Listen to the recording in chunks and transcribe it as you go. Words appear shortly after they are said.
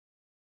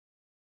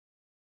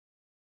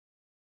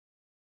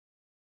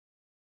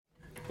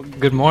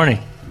Good morning.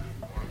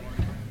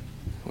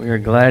 We are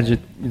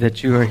glad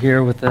that you are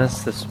here with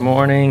us this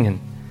morning. And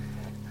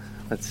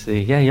let's see.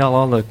 Yeah, y'all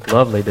all look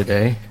lovely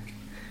today.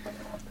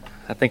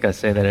 I think I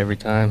say that every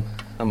time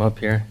I'm up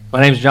here.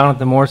 My name is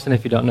Jonathan Morrison,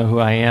 if you don't know who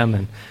I am.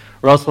 And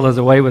Russell is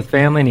away with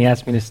family, and he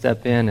asked me to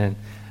step in and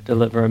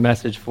deliver a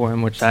message for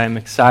him, which I am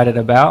excited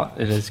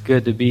about. It is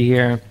good to be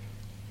here.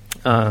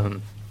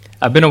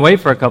 I've been away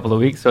for a couple of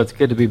weeks, so it's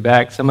good to be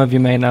back. Some of you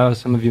may know,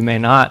 some of you may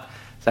not.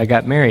 So I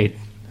got married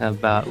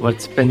about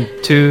what's been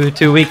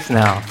two weeks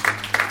now,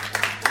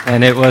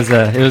 and it was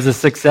a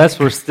success.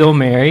 We're still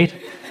married,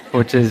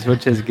 which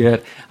is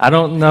good. I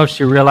don't know if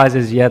she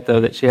realizes yet though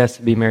that she has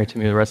to be married to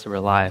me the rest of her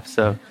life.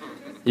 So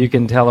you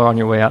can tell her on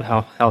your way out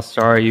how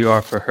sorry you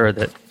are for her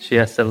that she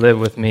has to live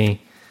with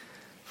me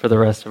for the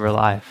rest of her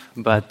life.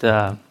 But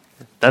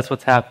that's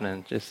what's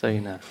happening, just so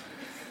you know.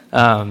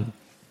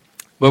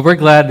 But we're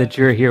glad that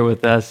you're here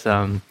with us.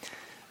 Did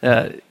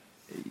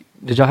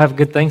y'all have a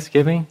good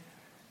Thanksgiving?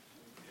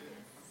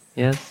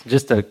 Yes?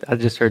 I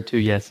just heard 2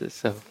 yeses,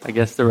 so I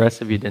guess the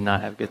rest of you did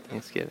not have good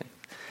Thanksgiving.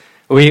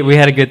 We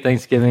had a good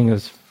Thanksgiving. It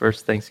was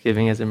first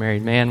Thanksgiving as a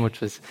married man,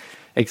 which was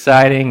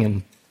exciting,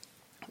 and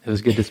it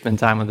was good to spend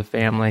time with the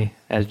family,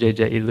 as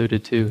JJ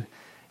alluded to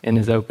in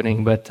his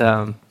opening. But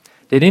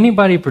did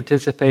anybody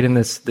participate in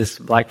this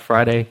Black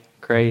Friday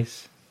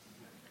craze?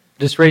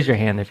 Just raise your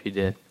hand if you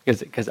did,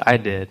 because I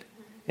did,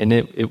 and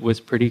it was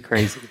pretty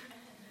crazy.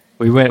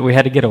 We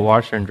had to get a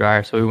washer and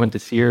dryer, so we went to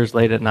Sears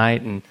late at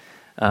night, and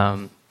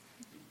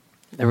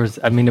there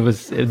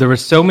were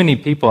so many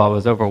people, I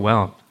was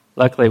overwhelmed.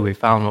 Luckily, we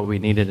found what we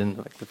needed in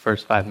the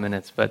first 5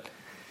 minutes, but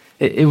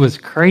it was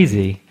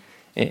crazy,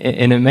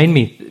 and it made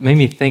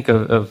me think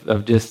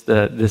of just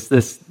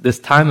this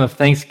time of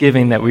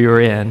Thanksgiving that we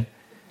were in,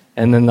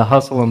 and then the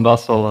hustle and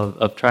bustle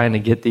of trying to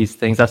get these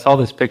things. I saw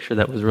this picture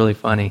that was really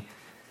funny.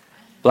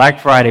 Black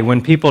Friday,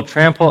 when people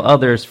trample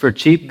others for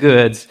cheap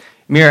goods,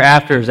 mere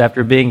afters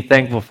after being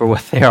thankful for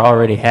what they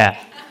already have.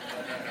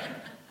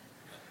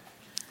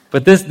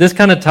 But this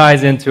kind of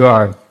ties into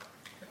our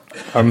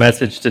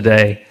message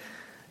today,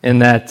 in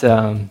that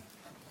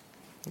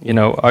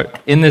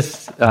in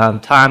this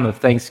time of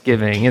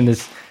Thanksgiving, in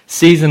this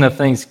season of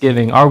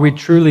Thanksgiving, are we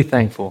truly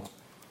thankful?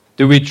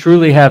 Do we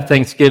truly have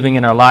Thanksgiving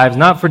in our lives?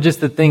 Not for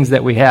just the things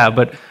that we have,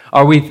 but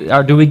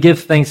do we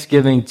give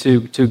Thanksgiving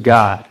to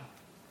God,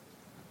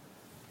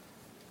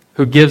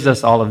 who gives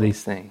us all of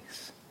these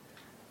things?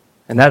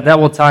 And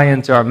that will tie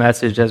into our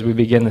message as we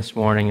begin this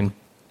morning. And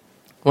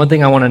one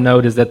thing I want to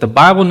note is that the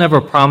Bible never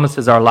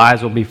promises our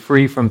lives will be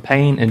free from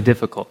pain and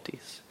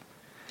difficulties.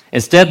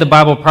 Instead, the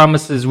Bible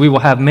promises we will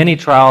have many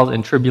trials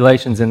and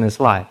tribulations in this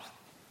life.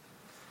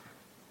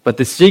 But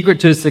the secret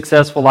to a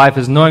successful life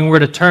is knowing where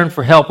to turn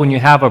for help when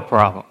you have a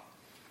problem,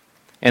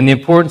 and the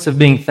importance of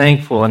being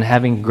thankful and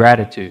having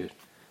gratitude.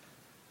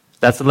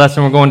 That's the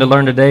lesson we're going to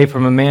learn today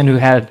from a man who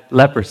had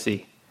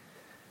leprosy.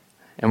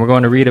 And we're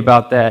going to read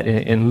about that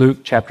in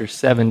Luke chapter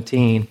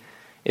 17.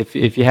 If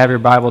you have your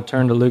Bible,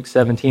 turn to Luke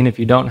 17. If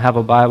you don't have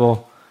a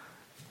Bible,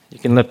 you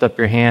can lift up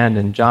your hand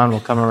and John will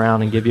come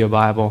around and give you a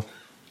Bible.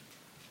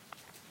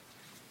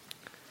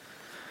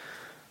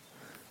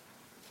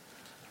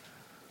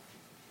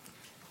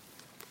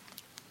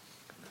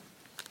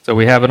 So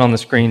we have it on the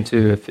screen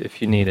too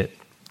if you need it.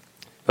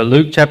 But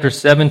Luke chapter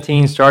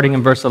 17, starting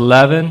in verse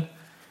 11,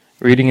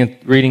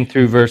 reading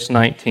through verse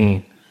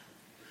 19.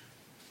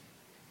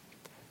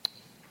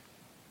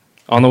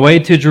 On the way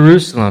to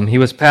Jerusalem, he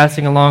was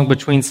passing along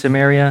between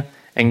Samaria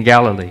and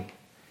Galilee.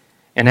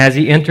 And as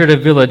he entered a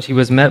village, he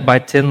was met by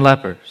 10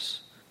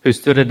 lepers, who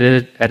stood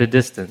at a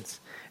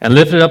distance, and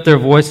lifted up their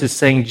voices,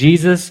 saying,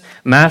 "Jesus,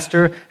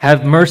 Master,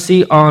 have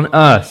mercy on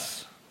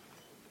us."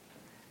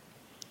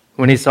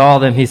 When he saw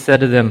them, he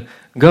said to them,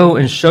 "Go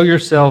and show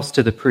yourselves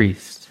to the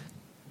priest."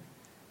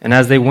 And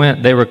as they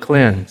went, they were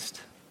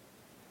cleansed.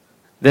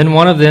 Then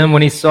one of them,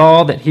 when he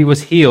saw that he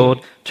was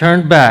healed,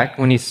 turned back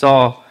when he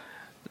saw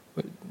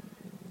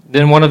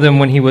that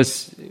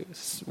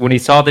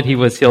he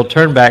was healed,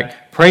 turned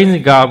back,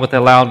 praising God with a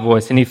loud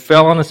voice, and he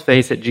fell on his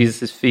face at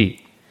Jesus'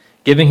 feet,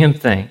 giving him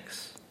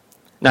thanks.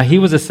 Now he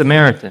was a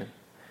Samaritan.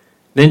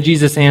 Then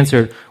Jesus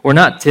answered, "Were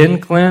not 10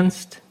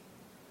 cleansed?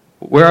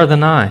 Where are the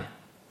 9?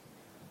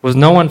 Was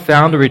no one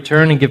found to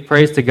return and give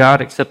praise to God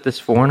except this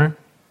foreigner?"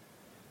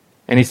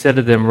 And he said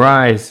to them,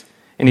 "Rise."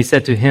 And he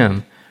said to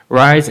him,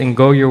 "Rise and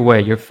go your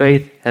way. Your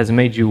faith has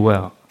made you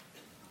well."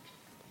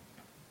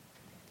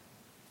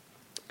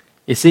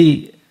 You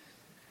see,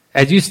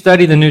 as you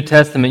study the New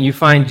Testament, you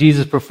find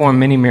Jesus perform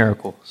many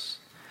miracles,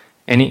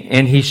 and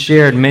he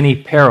shared many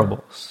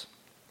parables.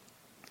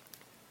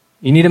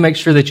 You need to make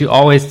sure that you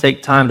always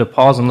take time to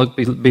pause and look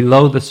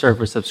below the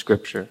surface of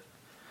Scripture,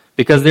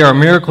 because there are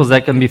miracles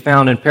that can be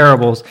found in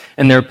parables,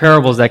 and there are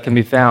parables that can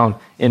be found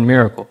in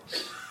miracles.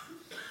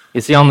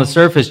 You see, on the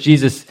surface,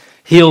 Jesus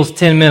heals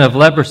 10 men of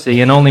leprosy,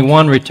 and only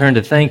one returned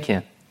to thank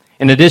him.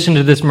 In addition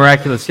to this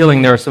miraculous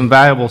healing, there are some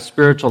valuable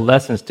spiritual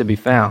lessons to be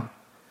found.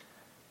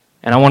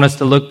 And I want us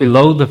to look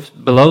below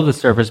the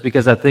surface,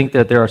 because I think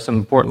that there are some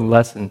important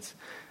lessons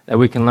that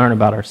we can learn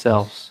about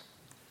ourselves.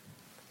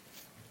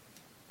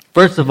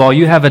 First of all,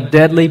 you have a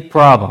deadly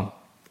problem.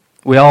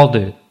 We all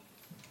do.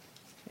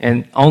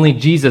 And only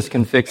Jesus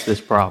can fix this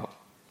problem.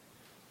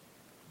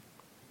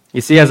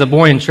 You see, as a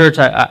boy in church,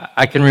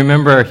 I can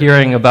remember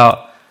hearing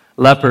about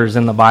lepers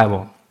in the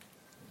Bible.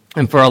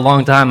 And for a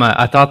long time,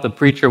 I thought the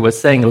preacher was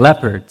saying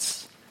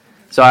leopards.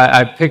 So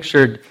I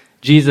pictured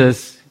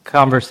Jesus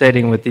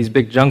conversating with these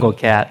big jungle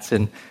cats,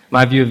 and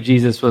my view of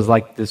Jesus was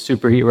like the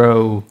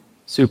superhero,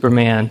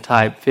 Superman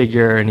type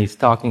figure, and he's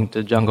talking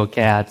to jungle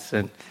cats,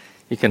 and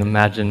you can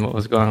imagine what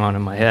was going on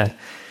in my head.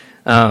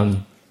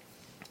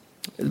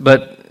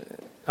 But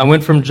I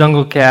went from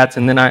jungle cats,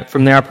 and then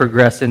from there I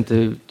progressed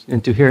into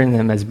hearing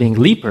them as being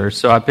lepers.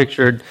 So I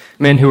pictured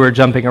men who were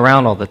jumping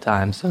around all the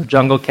time. So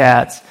jungle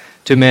cats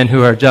to men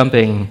who are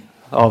jumping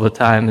all the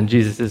time, and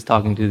Jesus is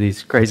talking to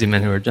these crazy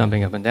men who are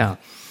jumping up and down.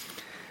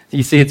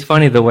 You see, it's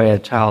funny the way a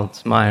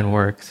child's mind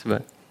works,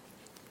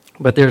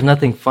 but there's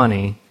nothing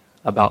funny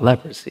about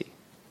leprosy.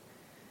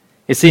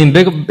 You see, in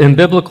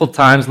biblical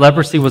times,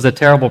 leprosy was a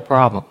terrible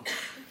problem,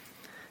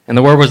 and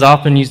the word was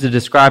often used to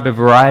describe a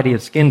variety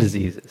of skin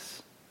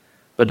diseases.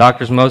 But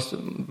doctors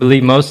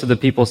believe most of the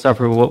people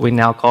suffer with what we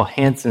now call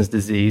Hansen's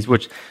disease,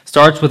 which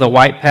starts with a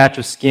white patch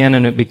of skin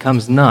and it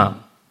becomes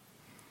numb.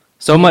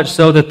 So much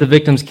so that the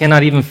victims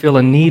cannot even feel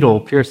a needle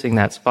piercing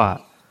that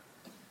spot.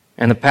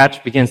 And the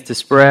patch begins to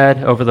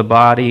spread over the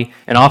body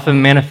and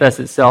often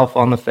manifests itself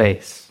on the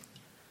face.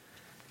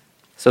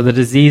 So the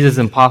disease is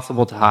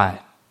impossible to hide.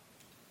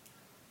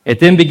 It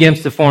then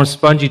begins to form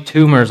spongy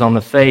tumors on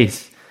the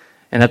face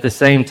and at the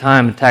same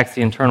time attacks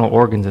the internal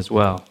organs as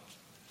well.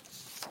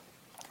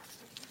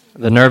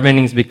 The nerve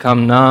endings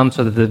become numb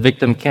so that the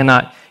victim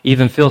cannot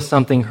even feel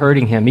something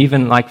hurting him,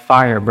 even like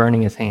fire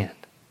burning his hand.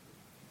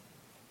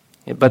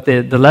 But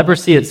the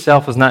leprosy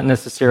itself was not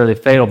necessarily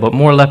fatal, but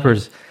more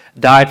lepers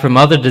died from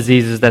other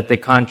diseases that they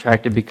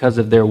contracted because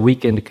of their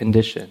weakened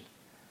condition.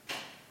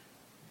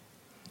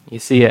 You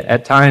see,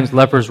 at times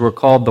lepers were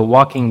called the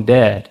walking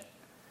dead,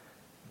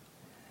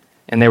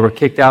 and they were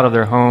kicked out of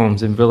their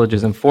homes and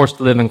villages and forced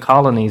to live in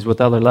colonies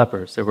with other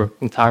lepers. There were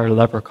entire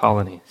leper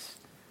colonies.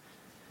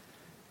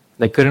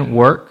 They couldn't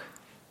work,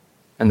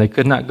 and they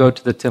could not go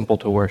to the temple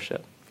to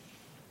worship.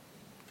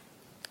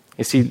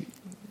 You see,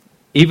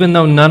 even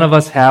though none of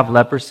us have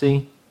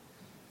leprosy,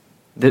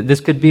 this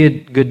could be a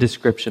good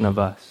description of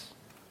us.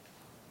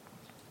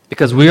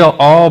 Because we are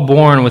all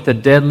born with a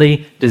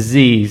deadly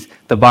disease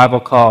the Bible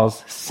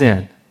calls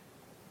sin.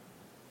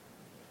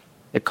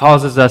 It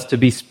causes us to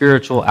be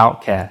spiritual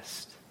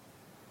outcasts.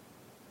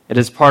 It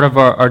is part of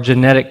our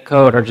genetic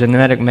code, our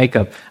genetic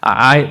makeup.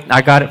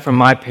 I got it from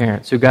my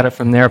parents, who got it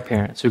from their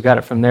parents, who got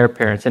it from their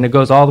parents. And it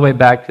goes all the way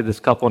back to this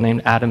couple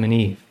named Adam and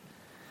Eve.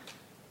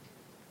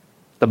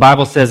 The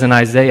Bible says in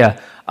Isaiah,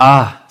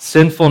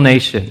 sinful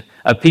nation,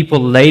 a people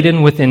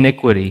laden with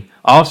iniquity,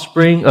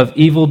 offspring of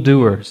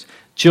evildoers,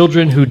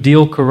 children who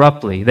deal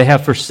corruptly. They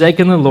have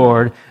forsaken the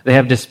Lord. They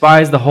have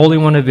despised the Holy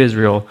One of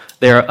Israel.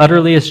 They are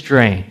utterly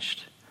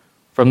estranged.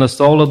 From the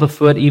sole of the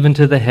foot even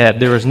to the head,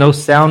 there is no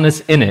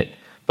soundness in it,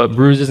 but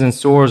bruises and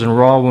sores and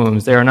raw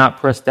wounds. They are not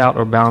pressed out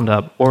or bound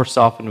up or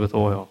softened with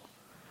oil.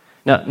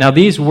 Now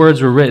these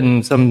words were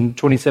written some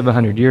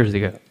 2,700 years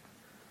ago.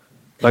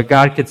 But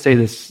God could say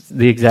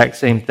the exact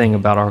same thing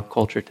about our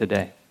culture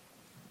today.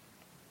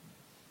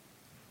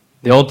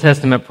 The Old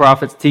Testament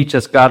prophets teach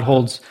us God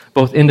holds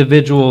both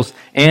individuals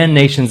and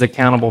nations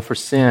accountable for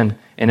sin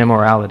and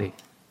immorality.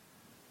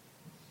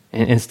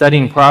 And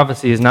studying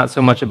prophecy is not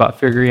so much about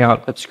figuring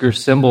out obscure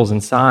symbols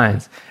and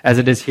signs as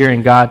it is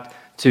hearing God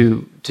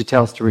to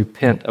tell us to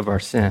repent of our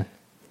sin.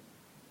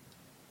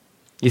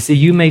 You see,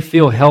 you may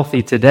feel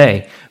healthy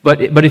today,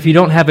 but if you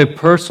don't have a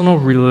personal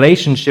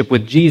relationship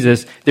with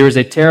Jesus, there is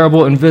a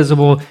terrible,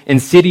 invisible,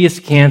 insidious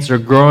cancer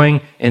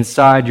growing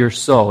inside your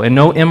soul. And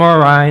no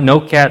MRI, no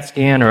CAT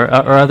scan, or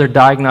other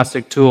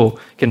diagnostic tool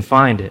can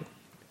find it.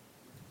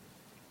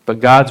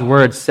 But God's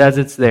Word says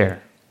it's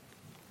there.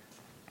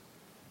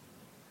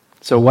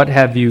 So what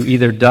have you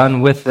either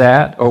done with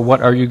that, or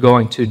what are you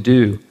going to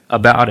do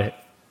about it?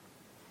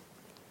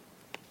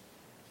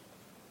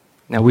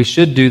 Now, we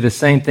should do the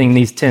same thing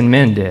these 10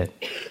 men did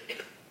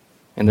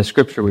in the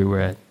scripture we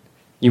read.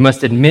 You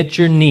must admit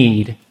your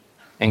need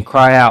and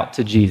cry out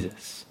to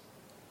Jesus.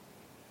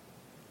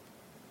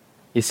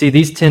 You see,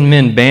 these 10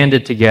 men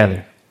banded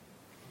together,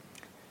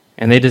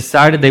 and they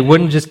decided they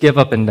wouldn't just give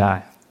up and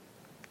die.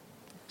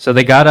 So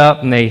they got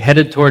up and they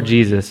headed toward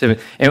Jesus. And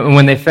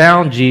when they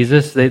found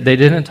Jesus, they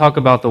didn't talk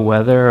about the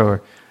weather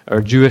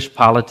or Jewish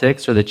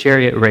politics or the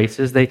chariot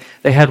races. They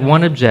had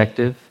one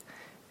objective,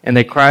 and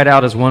they cried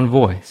out as one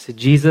voice,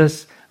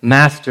 Jesus,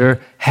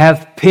 Master,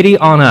 have pity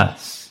on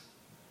us.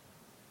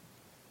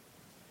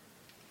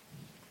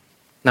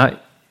 Now,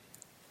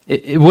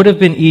 it would have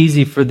been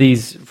easy for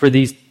these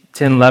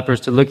 10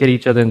 lepers to look at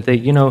each other and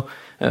think,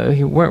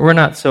 we're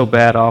not so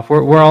bad off.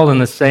 We're all in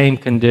the same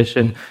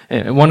condition.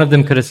 And one of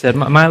them could have said,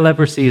 my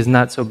leprosy is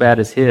not so bad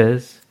as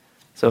his,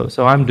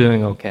 so I'm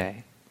doing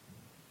okay.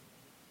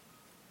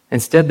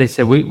 Instead, they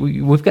said,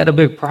 we've got a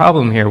big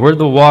problem here. We're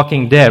the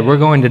walking dead. We're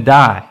going to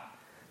die.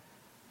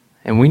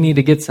 And we need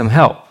to get some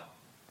help.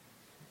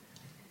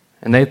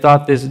 And they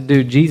thought this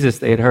dude Jesus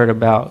they had heard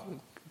about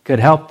could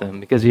help them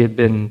because he had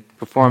been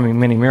performing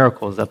many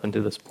miracles up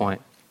until this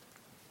point.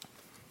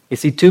 You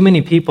see, too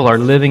many people are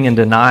living in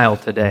denial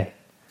today.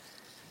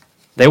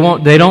 They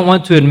don't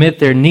want to admit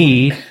their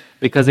need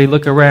because they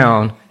look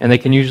around and they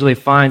can usually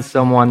find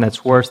someone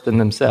that's worse than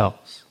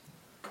themselves.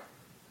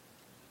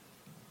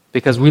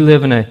 Because we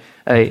live in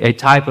a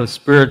type of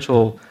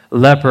spiritual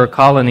leper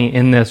colony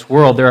in this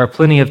world, there are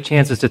plenty of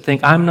chances to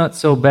think, I'm not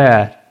so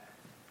bad.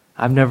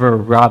 I've never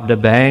robbed a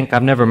bank.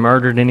 I've never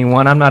murdered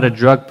anyone. I'm not a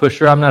drug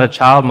pusher. I'm not a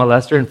child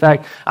molester. In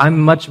fact, I'm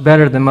much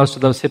better than most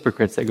of those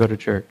hypocrites that go to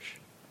church.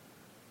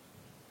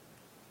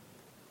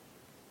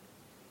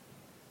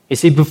 You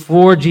see,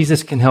 before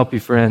Jesus can help you,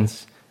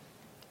 friends,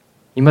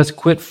 you must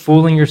quit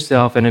fooling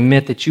yourself and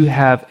admit that you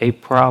have a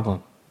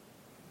problem.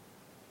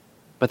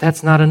 But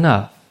that's not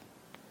enough.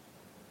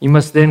 You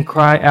must then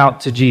cry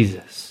out to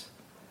Jesus.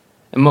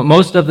 And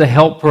most of the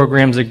help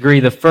programs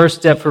agree the first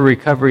step for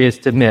recovery is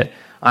to admit,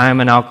 I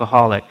am an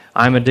alcoholic.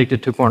 I am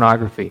addicted to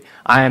pornography.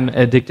 I am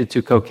addicted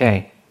to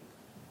cocaine.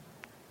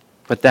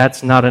 But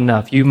that's not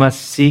enough. You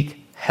must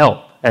seek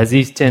help, as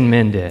these 10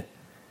 men did.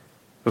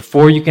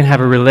 Before you can have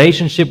a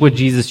relationship with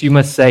Jesus, you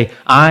must say,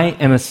 I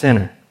am a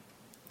sinner.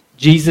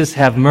 Jesus,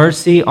 have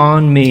mercy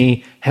on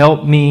me.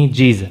 Help me,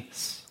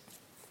 Jesus.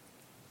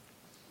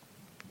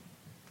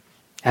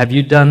 Have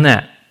you done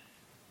that?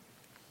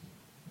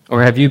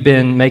 Or have you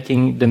been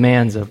making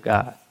demands of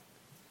God?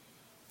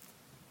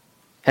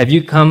 Have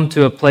you come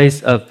to a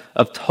place of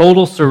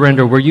total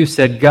surrender where you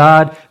said,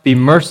 God, be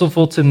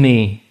merciful to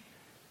me,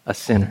 a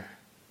sinner?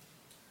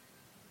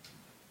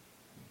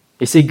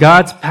 You see,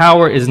 God's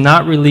power is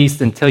not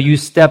released until you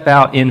step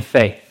out in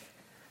faith.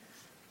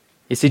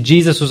 You see,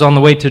 Jesus was on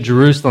the way to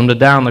Jerusalem to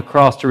die on the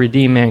cross to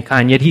redeem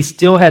mankind, yet he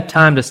still had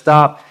time to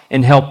stop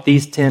and help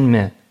these 10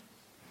 men.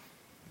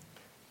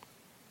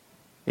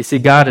 You see,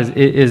 God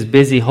is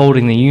busy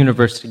holding the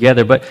universe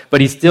together,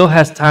 but he still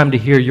has time to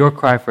hear your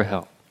cry for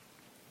help.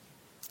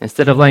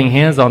 Instead of laying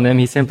hands on them,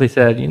 he simply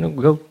said,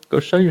 go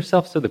show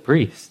yourselves to the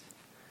priest.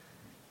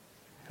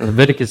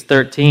 Leviticus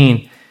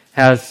 13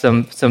 has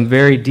some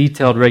very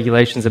detailed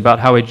regulations about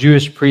how a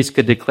Jewish priest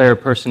could declare a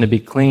person to be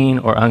clean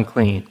or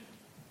unclean.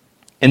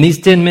 And these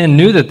 10 men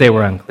knew that they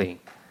were unclean.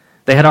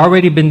 They had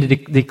already been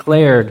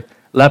declared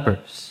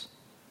lepers.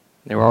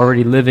 They were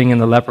already living in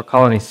the leper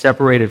colony,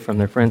 separated from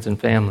their friends and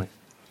family.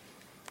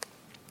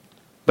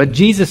 But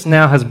Jesus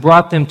now has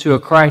brought them to a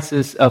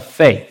crisis of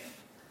faith.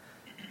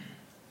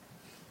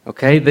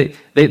 Okay,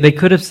 they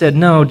could have said,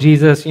 no,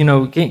 Jesus,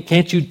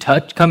 can't you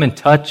come and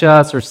touch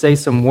us or say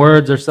some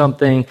words or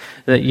something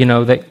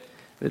that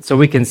so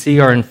we can see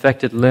our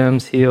infected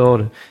limbs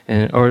healed,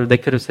 or they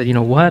could have said,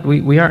 what,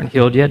 we aren't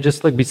healed yet.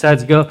 Just look,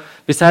 besides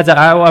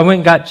I went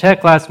and got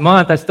checked last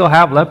month. I still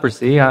have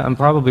leprosy. I'm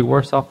probably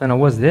worse off than I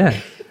was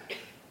then.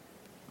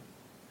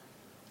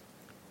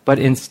 But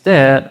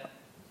instead,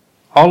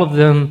 all of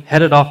them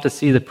headed off to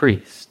see the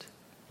priest.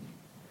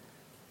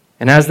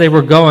 And as they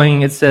were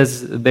going, it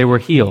says they were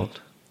healed.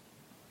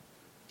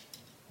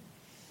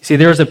 You see,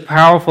 there's a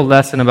powerful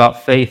lesson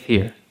about faith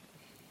here.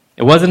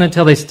 It wasn't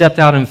until they stepped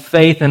out in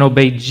faith and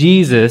obeyed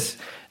Jesus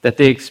that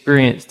they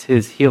experienced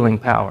his healing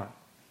power.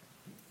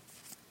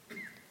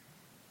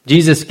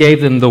 Jesus gave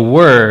them the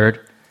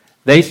word,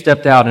 they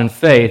stepped out in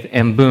faith,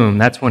 and boom,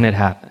 that's when it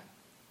happened.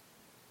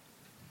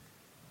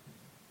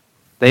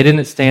 They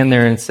didn't stand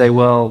there and say,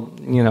 well,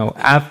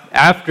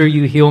 after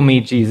you heal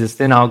me, Jesus,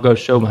 then I'll go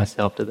show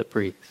myself to the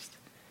priest.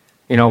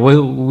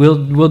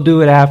 We'll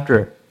do it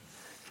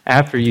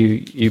after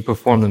you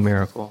perform the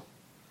miracle.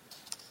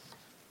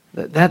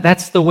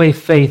 That's the way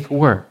faith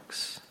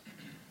works.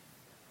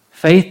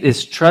 Faith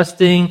is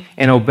trusting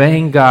and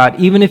obeying God,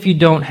 even if you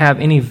don't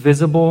have any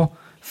visible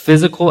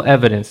physical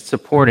evidence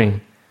supporting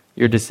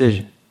your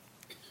decision.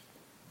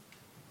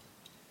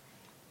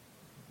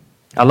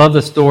 I love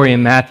the story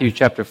in Matthew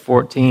chapter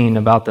 14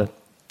 about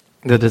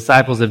the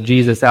disciples of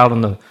Jesus out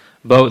on the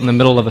boat in the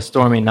middle of a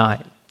stormy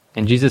night.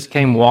 And Jesus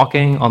came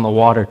walking on the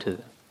water to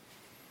them.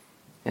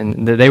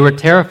 And they were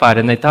terrified,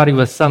 and they thought he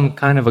was some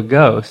kind of a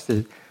ghost.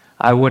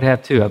 I would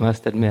have too, I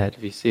must admit.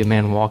 If you see a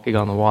man walking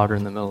on the water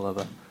in the middle of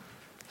a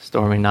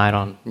stormy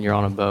night you're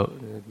on a boat,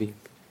 it would be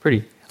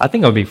pretty, I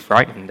think I would be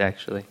frightened,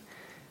 actually.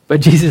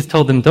 But Jesus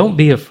told them, don't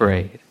be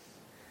afraid.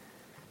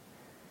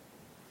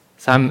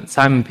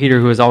 Simon Peter,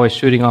 who was always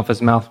shooting off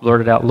his mouth,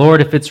 blurted out,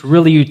 Lord, if it's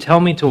really you, tell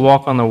me to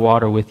walk on the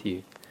water with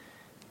you.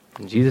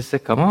 And Jesus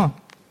said, come on.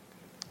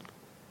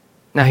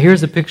 Now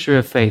here's a picture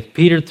of faith.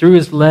 Peter threw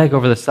his leg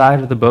over the side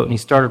of the boat and he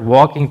started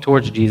walking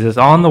towards Jesus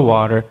on the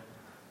water.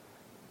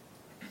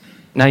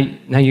 Now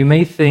you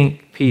may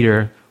think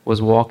Peter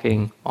was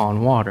walking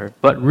on water,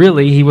 but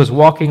really he was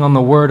walking on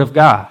the Word of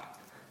God.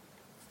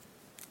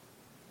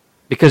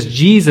 Because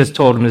Jesus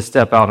told him to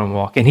step out and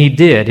walk, and he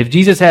did. If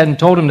Jesus hadn't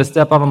told him to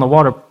step out on the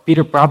water,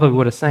 Peter probably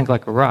would have sank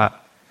like a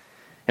rock.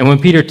 And when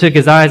Peter took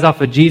his eyes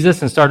off of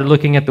Jesus and started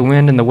looking at the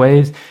wind and the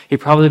waves, he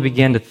probably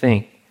began to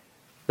think,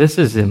 this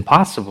is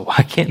impossible.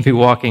 I can't be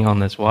walking on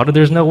this water.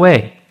 There's no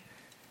way.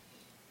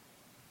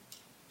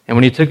 And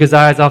when he took his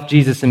eyes off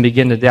Jesus and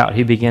began to doubt,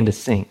 he began to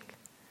sink.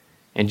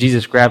 And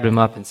Jesus grabbed him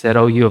up and said,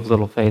 "Oh, you of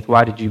little faith,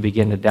 why did you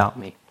begin to doubt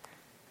me?"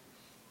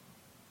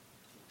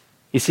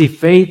 You see,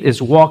 faith is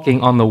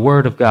walking on the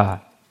Word of God.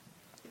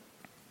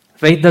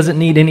 Faith doesn't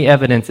need any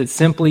evidence. It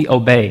simply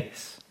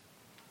obeys.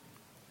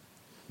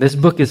 This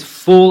book is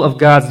full of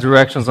God's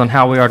directions on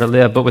how we are to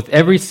live, but with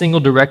every single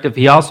directive,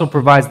 he also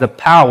provides the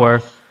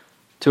power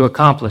to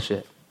accomplish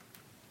it.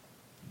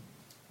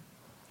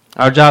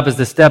 Our job is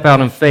to step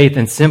out in faith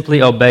and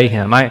simply obey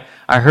him. I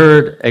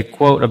heard a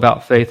quote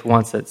about faith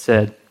once that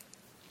said,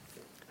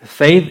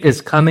 "Faith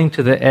is coming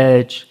to the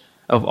edge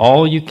of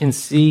all you can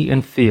see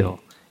and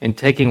feel and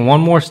taking one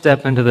more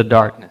step into the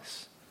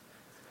darkness,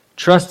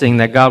 trusting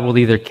that God will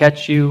either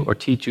catch you or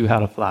teach you how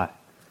to fly."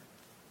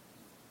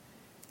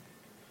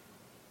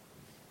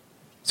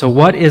 So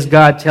what is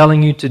God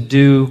telling you to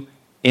do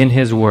in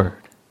his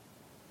word?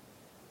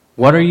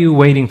 What are you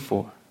waiting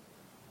for?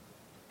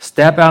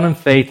 Step out in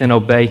faith and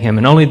obey him,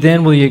 and only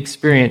then will you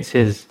experience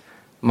his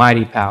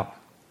mighty power.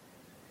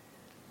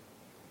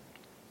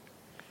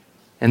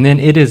 And then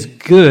it is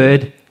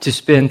good to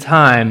spend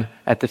time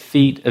at the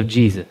feet of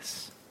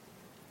Jesus.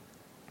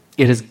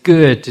 It is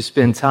good to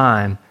spend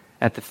time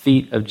at the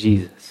feet of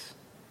Jesus.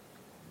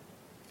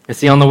 You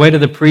see, on the way to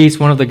the priest,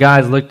 one of the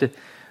guys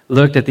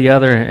looked at the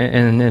other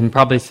and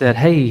probably said,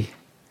 "Hey,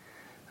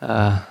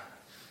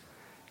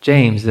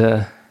 James,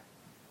 your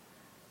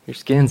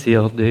skin's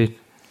healed, dude.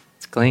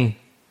 It's clean."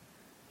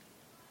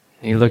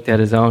 And he looked at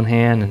his own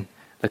hand, and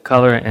the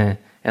color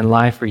and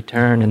life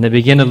returned. And they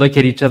began to look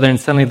at each other, and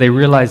suddenly they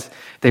realized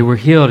they were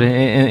healed.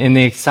 And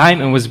the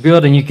excitement was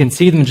built, and you can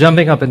see them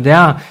jumping up and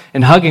down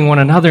and hugging one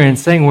another and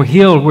saying, "We're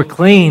healed, we're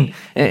clean."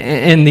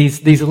 And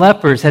these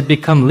lepers had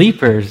become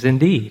leapers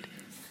indeed.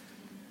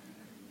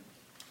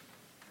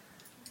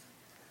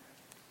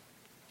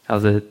 That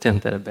was an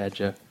attempt at a bad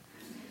joke.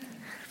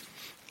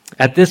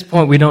 At this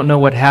point, we don't know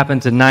what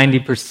happened to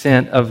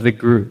 90% of the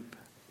group.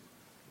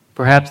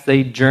 Perhaps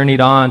they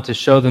journeyed on to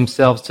show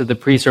themselves to the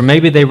priest, or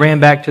maybe they ran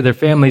back to their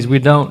families. We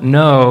don't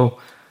know.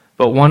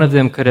 But one of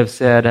them could have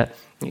said,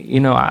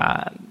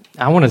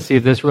 I want to see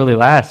if this really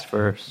lasts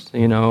first,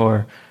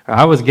 or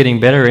I was getting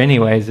better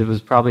anyways. It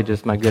was probably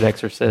just my good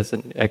exercise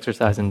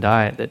and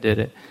diet that did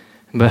it.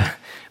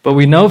 But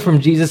we know from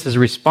Jesus'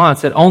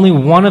 response that only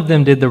one of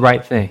them did the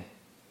right thing.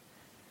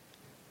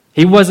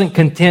 He wasn't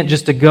content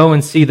just to go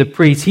and see the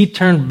priest. He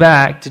turned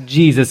back to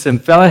Jesus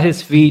and fell at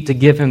his feet to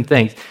give him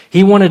thanks.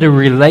 He wanted a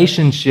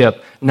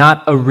relationship,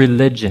 not a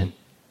religion.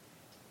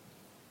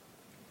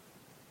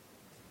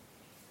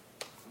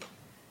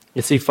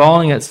 You see,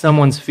 falling at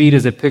someone's feet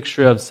is a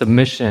picture of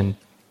submission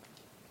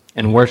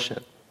and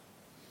worship.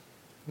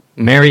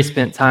 Mary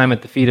spent time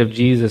at the feet of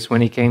Jesus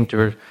when he came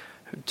to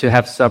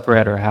have supper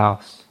at her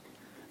house.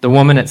 The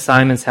woman at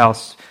Simon's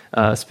house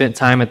spent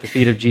time at the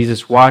feet of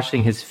Jesus,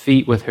 washing his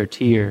feet with her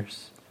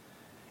tears.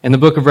 In the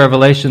book of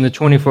Revelation, the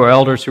 24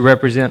 elders who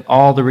represent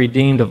all the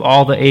redeemed of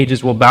all the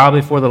ages will bow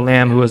before the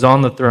Lamb who is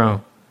on the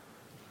throne.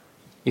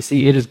 You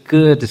see, it is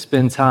good to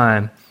spend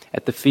time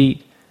at the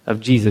feet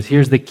of Jesus.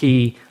 Here's the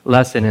key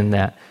lesson in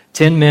that.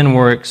 10 men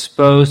were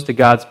exposed to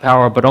God's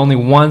power, but only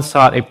one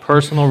sought a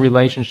personal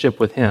relationship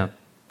with him.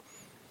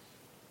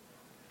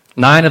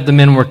 9 of the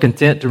men were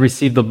content to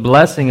receive the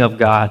blessing of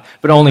God,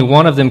 but only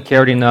one of them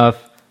cared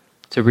enough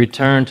to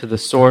return to the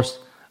source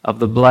of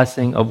the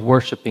blessing of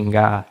worshiping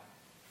God.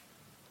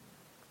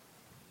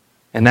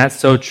 And that's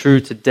so true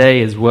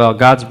today as well.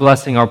 God's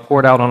blessing are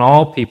poured out on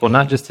all people,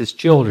 not just his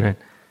children.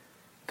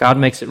 God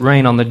makes it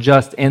rain on the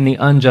just and the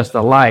unjust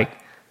alike,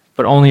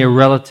 but only a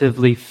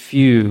relatively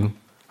few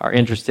are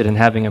interested in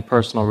having a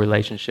personal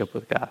relationship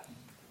with God.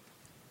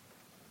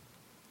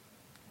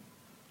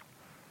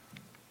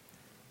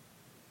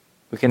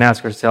 We can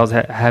ask ourselves,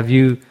 have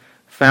you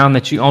found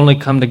that you only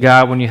come to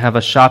God when you have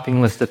a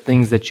shopping list of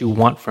things that you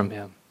want from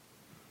him?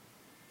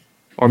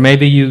 Or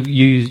maybe you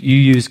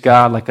use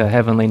God like a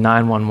heavenly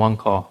 911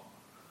 call.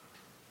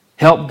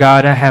 Help,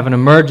 God, I have an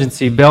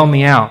emergency, bail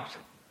me out.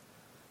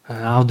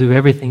 I'll do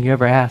everything you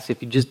ever ask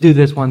if you just do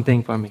this one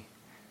thing for me.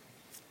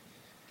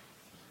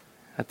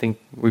 I think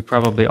we've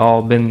probably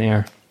all been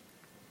there.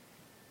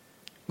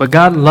 But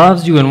God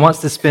loves you and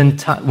wants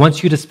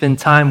you to spend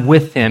time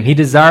with him. He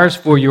desires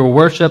for your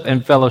worship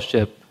and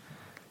fellowship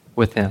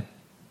with him.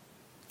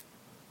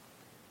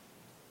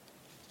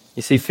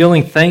 You see,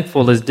 feeling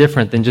thankful is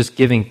different than just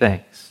giving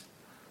thanks.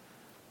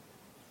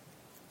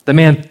 The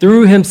man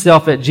threw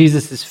himself at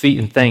Jesus' feet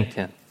and thanked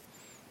him.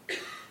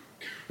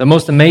 The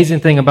most amazing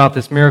thing about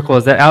this miracle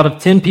is that out of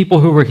 10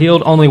 people who were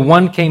healed, only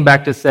one came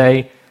back to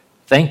say,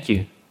 "Thank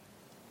you."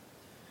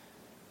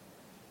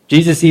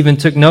 Jesus even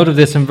took note of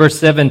this in verse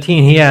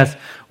 17. He asked,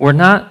 "Were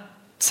not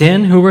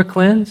 10 who were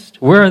cleansed?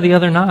 Where are the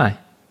other 9?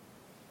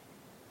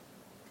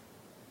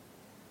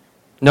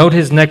 Note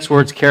his next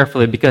words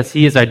carefully because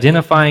he is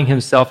identifying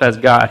himself as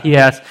God. He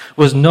asks,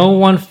 "Was no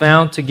one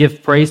found to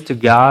give praise to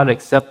God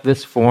except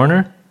this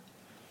foreigner?"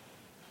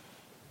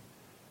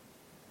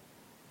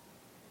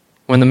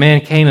 When the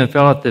man came and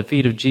fell at the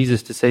feet of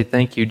Jesus to say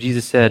thank you,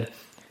 Jesus said,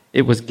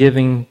 "It was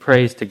giving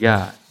praise to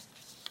God."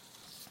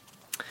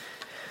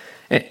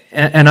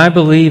 And I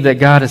believe that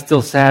God is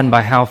still saddened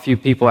by how few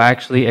people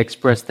actually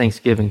express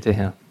thanksgiving to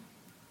Him.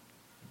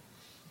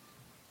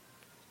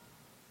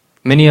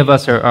 Many of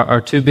us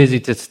are too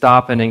busy to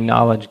stop and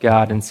acknowledge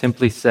God and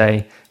simply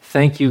say,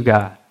 "Thank you,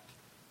 God."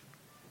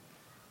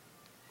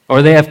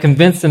 Or they have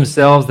convinced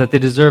themselves that they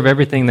deserve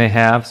everything they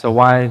have, so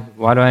why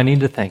do I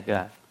need to thank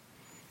God?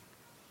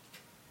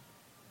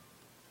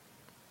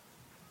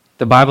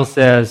 The Bible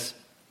says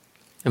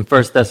in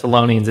 1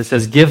 Thessalonians, it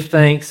says, "Give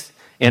thanks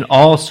in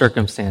all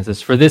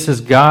circumstances, for this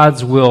is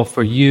God's will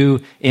for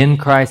you in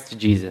Christ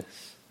Jesus."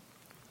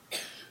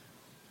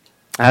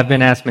 I've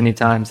been asked many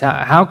times,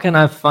 how can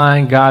I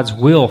find God's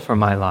will for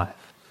my life?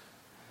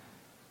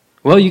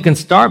 Well, you can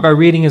start by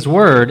reading His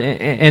Word.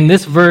 And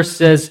this verse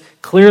says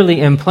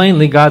clearly and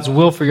plainly God's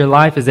will for your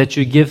life is that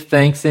you give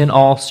thanks in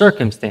all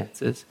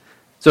circumstances.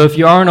 So if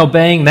you aren't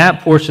obeying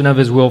that portion of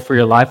His will for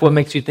your life, what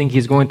makes you think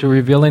He's going to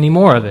reveal any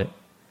more of it?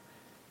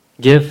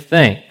 Give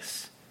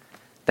thanks.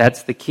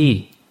 That's the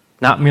key.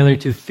 Not merely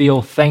to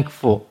feel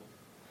thankful.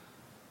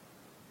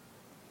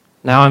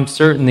 Now I'm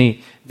certain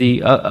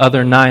the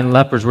other 9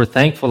 lepers were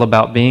thankful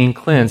about being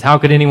cleansed. How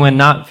could anyone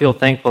not feel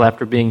thankful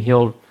after being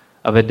healed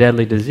of a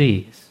deadly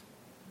disease?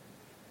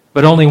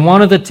 But only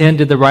one of the 10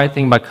 did the right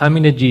thing by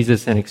coming to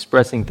Jesus and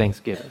expressing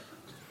thanksgiving.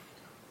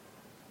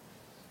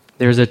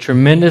 There's a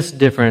tremendous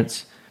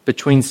difference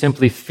between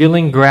simply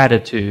feeling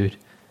gratitude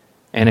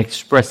and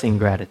expressing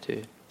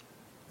gratitude.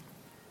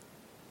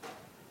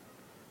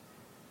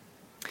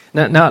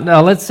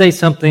 Now let's say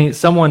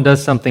someone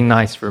does something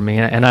nice for me,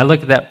 and I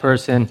look at that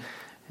person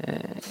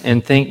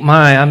and think,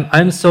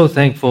 I'm so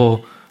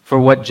thankful for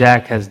what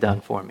Jack has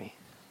done for me.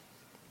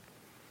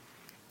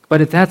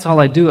 But if that's all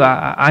I do,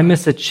 I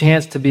miss a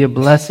chance to be a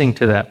blessing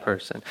to that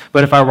person.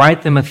 But if I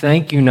write them a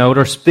thank you note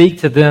or speak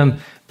to them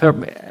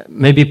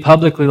maybe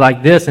publicly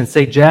like this and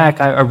say,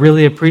 "Jack, I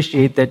really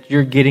appreciate that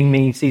you're getting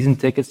me season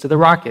tickets to the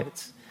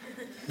Rockets,"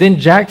 then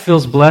Jack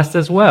feels blessed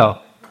as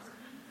well.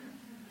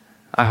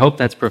 I hope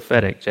that's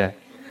prophetic, Jack.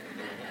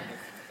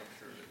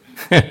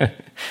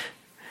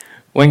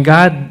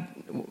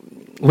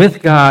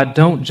 With God,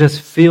 don't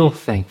just feel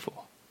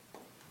thankful.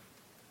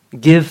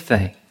 Give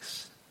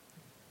thanks.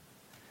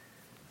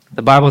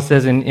 The Bible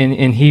says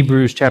in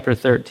Hebrews chapter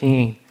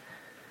 13,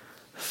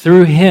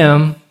 "Through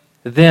Him,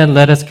 then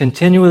let us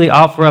continually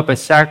offer up a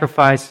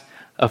sacrifice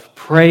of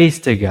praise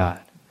to God.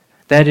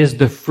 That is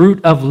the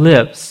fruit of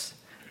lips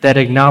that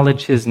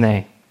acknowledge His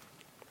name."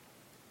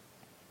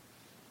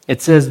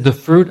 It says the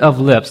fruit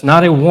of lips,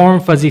 not a warm,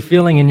 fuzzy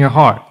feeling in your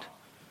heart.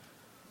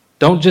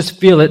 Don't just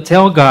feel it.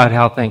 Tell God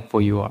how thankful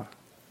you are.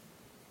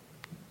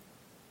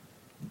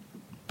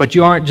 But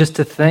you aren't just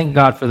to thank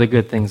God for the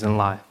good things in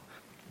life.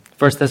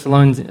 1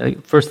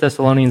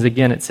 Thessalonians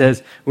again, it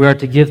says we are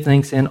to give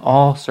thanks in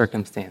all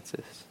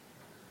circumstances.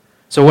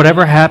 So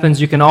whatever happens,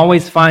 you can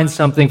always find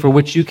something for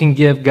which you can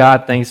give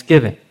God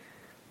thanksgiving.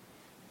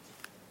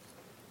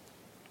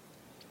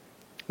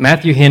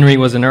 Matthew Henry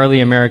was an early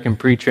American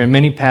preacher, and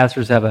many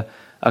pastors have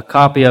a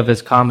copy of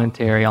his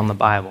commentary on the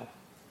Bible.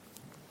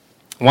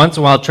 Once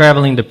while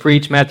traveling to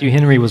preach, Matthew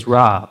Henry was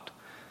robbed.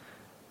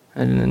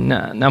 And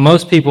now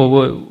most people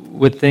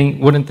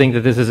wouldn't think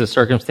that this is a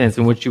circumstance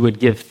in which you would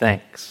give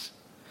thanks.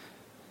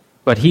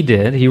 But he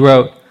did. He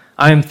wrote,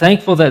 "I am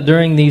thankful that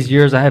during these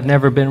years I have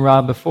never been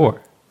robbed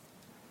before.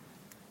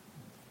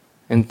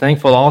 And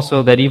thankful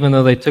also that even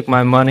though they took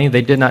my money,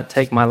 they did not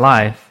take my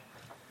life.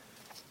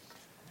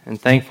 And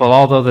thankful,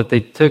 although that they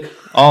took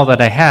all that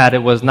I had,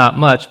 it was not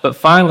much. But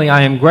finally,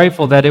 I am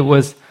grateful that it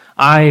was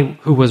I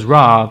who was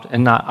robbed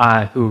and not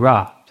I who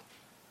robbed."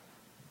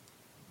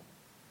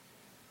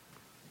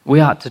 We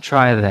ought to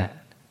try that.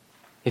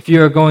 If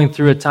you are going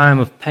through a time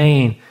of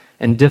pain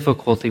and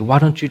difficulty, why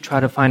don't you try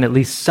to find at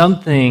least some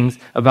things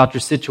about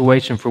your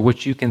situation for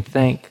which you can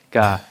thank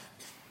God?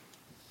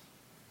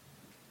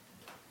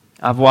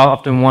 I've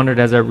often wondered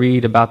as I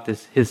read about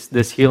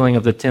this healing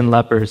of the 10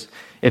 lepers,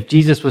 if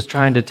Jesus was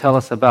trying to tell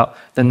us about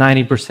the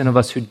 90% of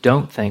us who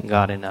don't thank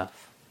God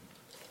enough.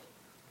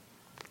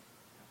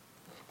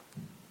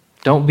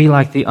 Don't be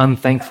like the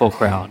unthankful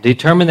crowd.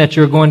 Determine that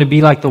you're going to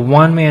be like the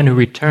one man who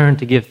returned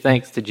to give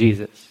thanks to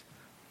Jesus.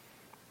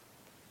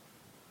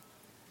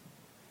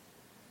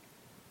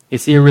 You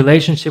see, a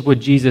relationship with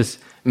Jesus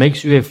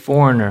makes you a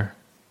foreigner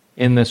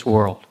in this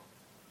world.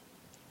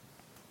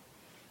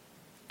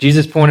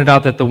 Jesus pointed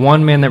out that the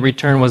one man that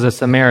returned was a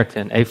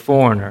Samaritan, a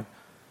foreigner.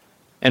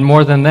 And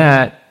more than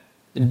that,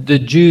 the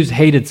Jews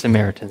hated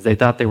Samaritans. They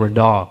thought they were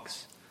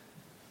dogs.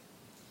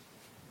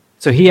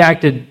 So he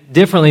acted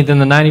differently than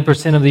the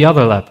 90% of the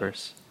other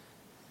lepers.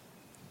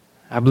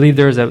 I believe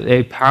there's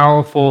a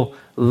powerful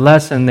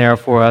lesson there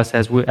for us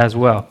as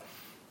well.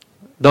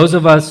 Those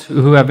of us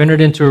who have entered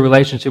into a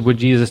relationship with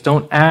Jesus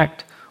don't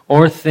act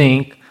or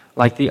think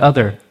like the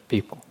other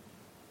people.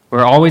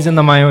 We're always in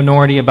the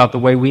minority about the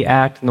way we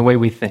act and the way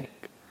we think.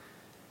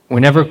 We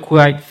never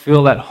quite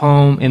feel at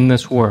home in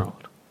this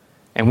world.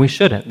 And we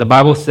shouldn't. The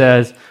Bible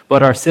says,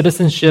 "But our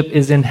citizenship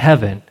is in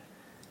heaven,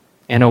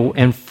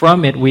 and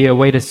from it we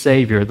await a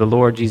Savior, the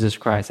Lord Jesus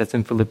Christ." That's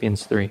in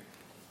Philippians 3.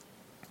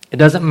 It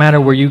doesn't matter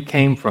where you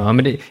came from.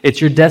 It's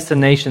your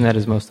destination that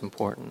is most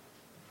important.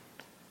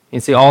 You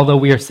see, although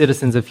we are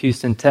citizens of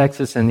Houston,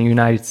 Texas, and the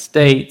United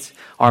States,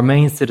 our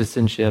main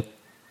citizenship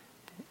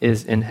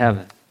is in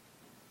heaven.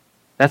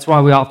 That's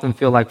why we often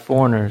feel like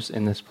foreigners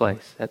in this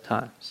place at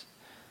times.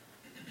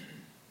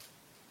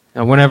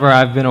 Now, whenever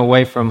I've been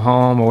away from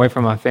home, away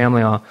from my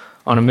family on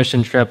a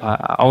mission trip,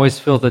 I always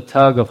feel the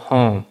tug of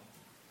home.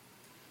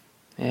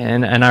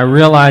 And I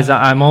realize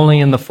I'm only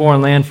in the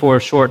foreign land for a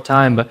short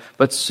time,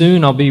 but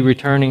soon I'll be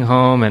returning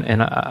home,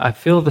 and I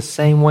feel the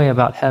same way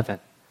about heaven.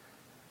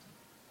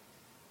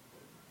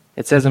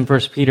 It says in 1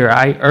 Peter,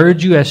 I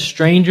urge you as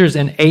strangers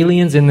and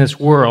aliens in this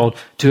world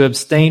to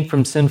abstain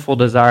from sinful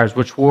desires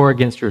which war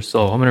against your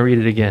soul. I'm going to read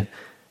it again.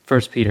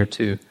 1 Peter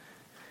 2.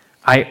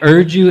 I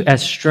urge you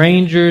as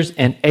strangers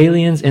and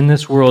aliens in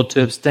this world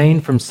to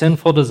abstain from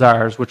sinful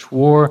desires which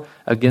war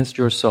against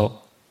your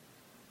soul.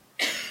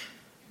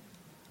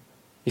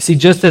 You see,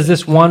 just as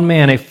this one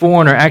man, a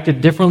foreigner,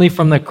 acted differently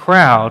from the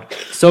crowd,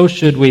 so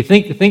should we.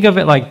 Think of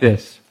it like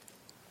this.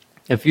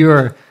 If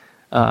you're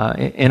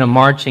in a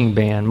marching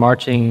band,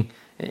 marching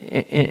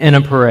in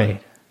a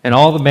parade, and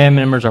all the band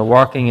members are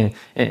walking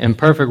in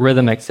perfect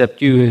rhythm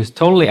except you, who's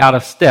totally out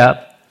of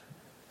step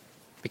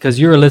because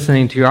you're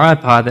listening to your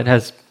iPod that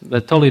has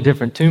a totally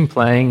different tune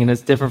playing and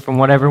it's different from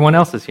what everyone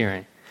else is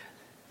hearing.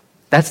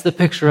 That's the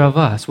picture of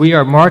us. We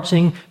are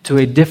marching to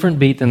a different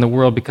beat than the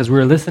world because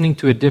we're listening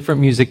to a different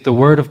music, the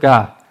Word of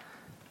God.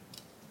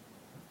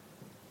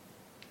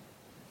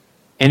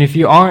 And if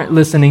you aren't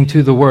listening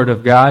to the Word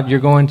of God,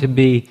 you're going to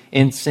be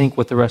in sync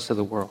with the rest of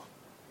the world.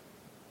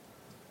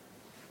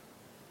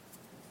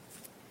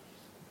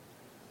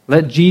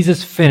 Let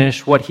Jesus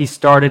finish what He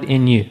started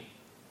in you.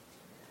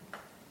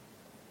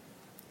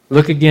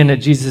 Look again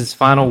at Jesus'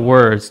 final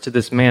words to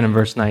this man in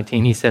verse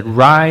 19. He said,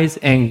 rise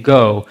and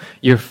go.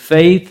 Your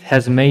faith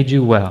has made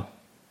you well.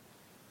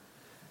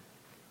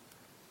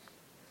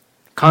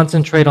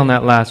 Concentrate on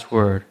that last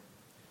word.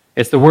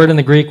 It's the word in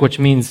the Greek which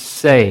means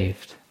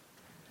saved.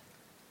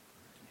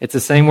 It's the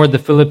same word the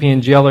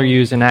Philippian jailer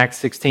used in Acts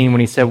 16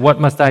 when he said,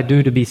 what must I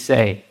do to be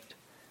saved?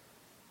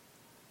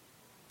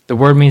 The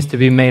word means to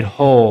be made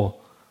whole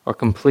or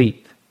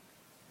complete.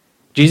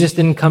 Jesus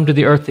didn't come to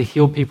the earth to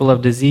heal people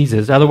of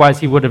diseases. Otherwise,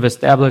 He would have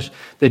established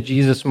the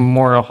Jesus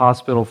Memorial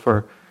Hospital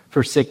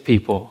for sick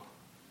people.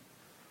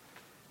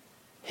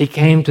 He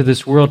came to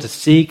this world to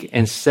seek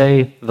and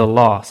save the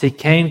lost. He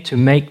came to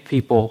make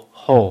people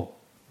whole.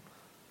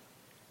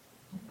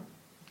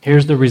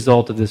 Here's the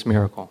result of this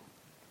miracle.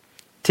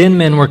 10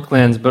 men were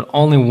cleansed, but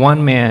only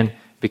one man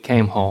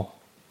became whole.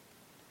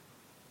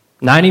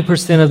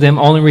 90% of them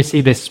only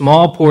received a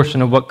small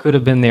portion of what could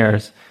have been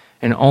theirs,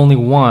 and only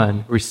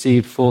one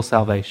received full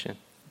salvation.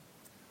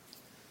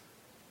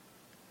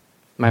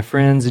 My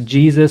friends,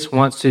 Jesus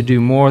wants to do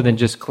more than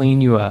just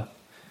clean you up.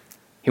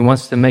 He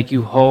wants to make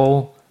you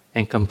whole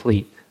and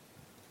complete.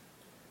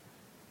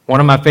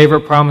 One of my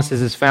favorite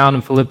promises is found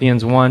in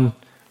Philippians 1,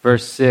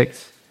 verse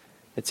 6.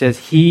 It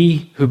says,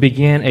 He who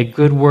began a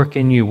good work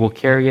in you will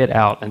carry it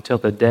out until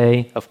the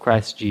day of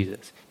Christ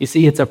Jesus. You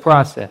see, it's a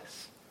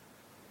process.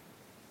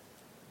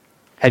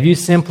 Have you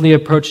simply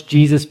approached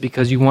Jesus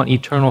because you want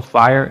eternal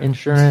fire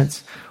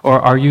insurance?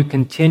 Or are you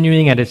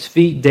continuing at His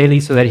feet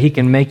daily so that He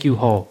can make you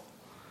whole?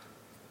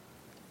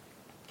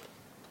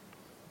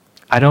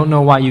 I don't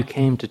know why you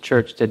came to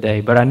church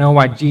today, but I know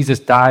why Jesus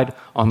died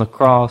on the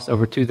cross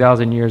over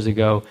 2,000 years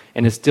ago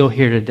and is still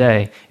here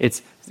today.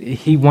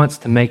 He wants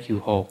to make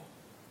you whole.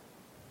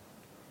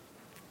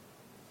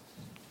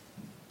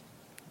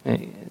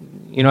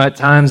 You know, at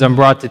times I'm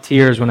brought to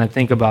tears when I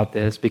think about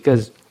this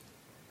because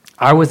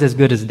I was as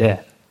good as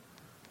dead.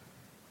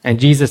 And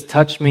Jesus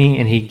touched me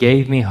and He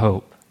gave me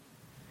hope.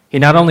 He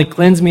not only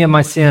cleansed me of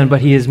my sin,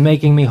 but He is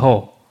making me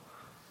whole.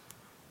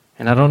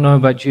 And I don't know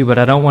about you, but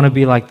I don't want to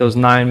be like those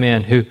 9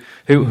 men who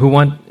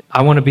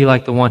I want to be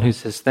like the one who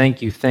says,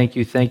 thank you, thank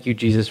you, thank you,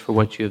 Jesus, for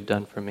what you have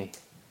done for me.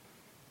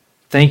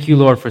 Thank you,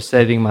 Lord, for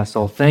saving my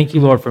soul. Thank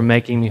you, Lord, for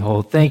making me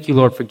whole. Thank you,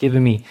 Lord, for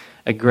giving me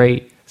a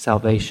great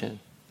salvation.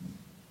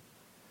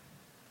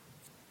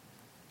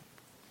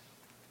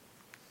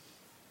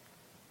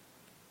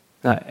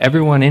 Now,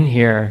 everyone in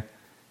here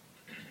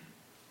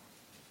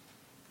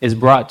is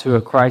brought to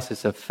a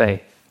crisis of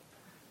faith.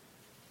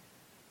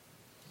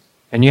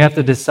 And you have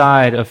to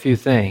decide a few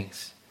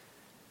things.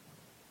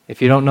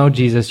 If you don't know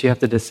Jesus, you have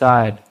to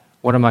decide,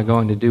 what am I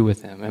going to do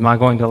with Him? Am I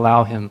going to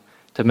allow Him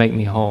to make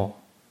me whole?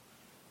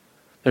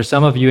 There's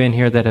some of you in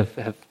here that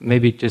have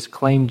maybe just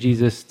claimed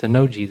Jesus to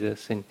know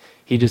Jesus, and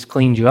He just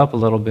cleaned you up a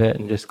little bit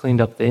and just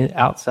cleaned up the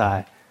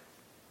outside.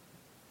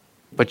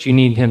 But you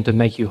need Him to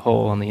make you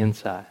whole on the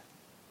inside.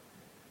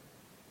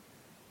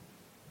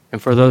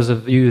 And for those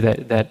of you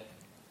that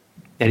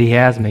He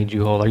has made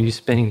you whole, are you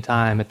spending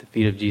time at the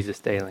feet of Jesus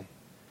daily?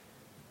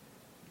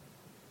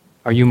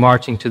 Are you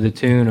marching to the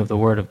tune of the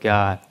Word of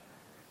God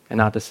and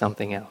not to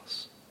something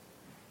else?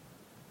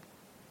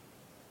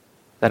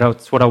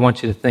 That's what I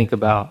want you to think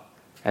about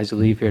as you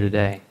leave here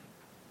today.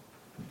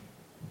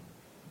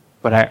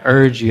 But I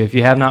urge you, if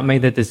you have not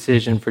made that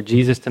decision for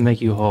Jesus to make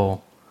you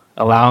whole,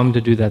 Allow him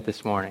to do that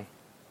this morning.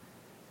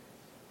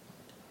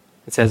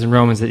 It says in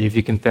Romans that if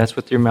you confess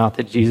with your mouth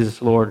that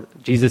Jesus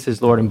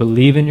is Lord, and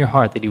believe in your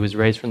heart that he was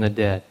raised from the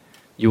dead,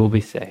 you will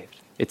be saved.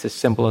 It's as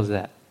simple as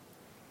that.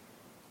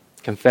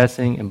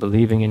 Confessing and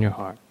believing in your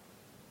heart.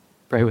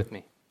 Pray with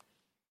me.